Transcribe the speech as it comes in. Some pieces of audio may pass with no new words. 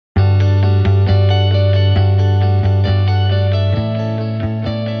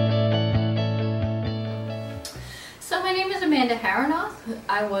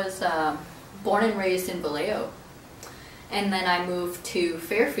I was born and raised in Vallejo, and then I moved to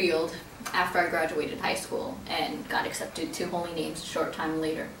Fairfield after I graduated high school and got accepted to Holy Names a short time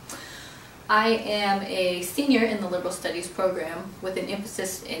later. I am a senior in the Liberal Studies program with an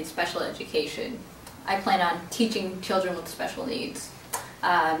emphasis in special education. I plan on teaching children with special needs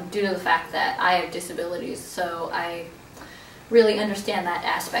due to the fact that I have disabilities, so I really understand that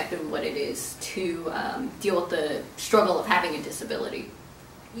aspect of what it is to deal with the struggle of having a disability.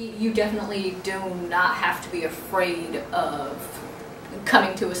 You definitely do not have to be afraid of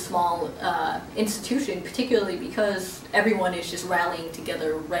coming to a small institution, particularly because everyone is just rallying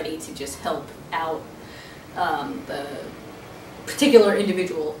together ready to just help out the particular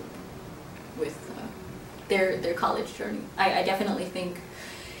individual with their college journey. I definitely think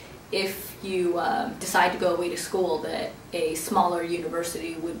if you decide to go away to school that a smaller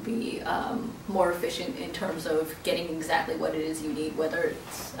university would be more efficient in terms of getting exactly what it is you need, whether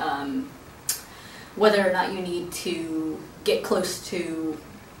it's whether or not you need to get close to,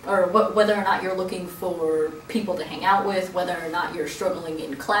 or whether or not you're looking for people to hang out with, whether or not you're struggling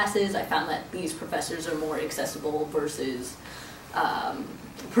in classes. I found that these professors are more accessible versus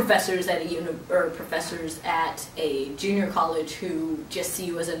professors at professors at a junior college who just see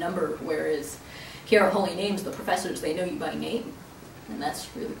you as a number, whereas here at Holy Names, the professors, they know you by name, and that's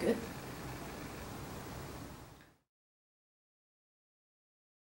really good.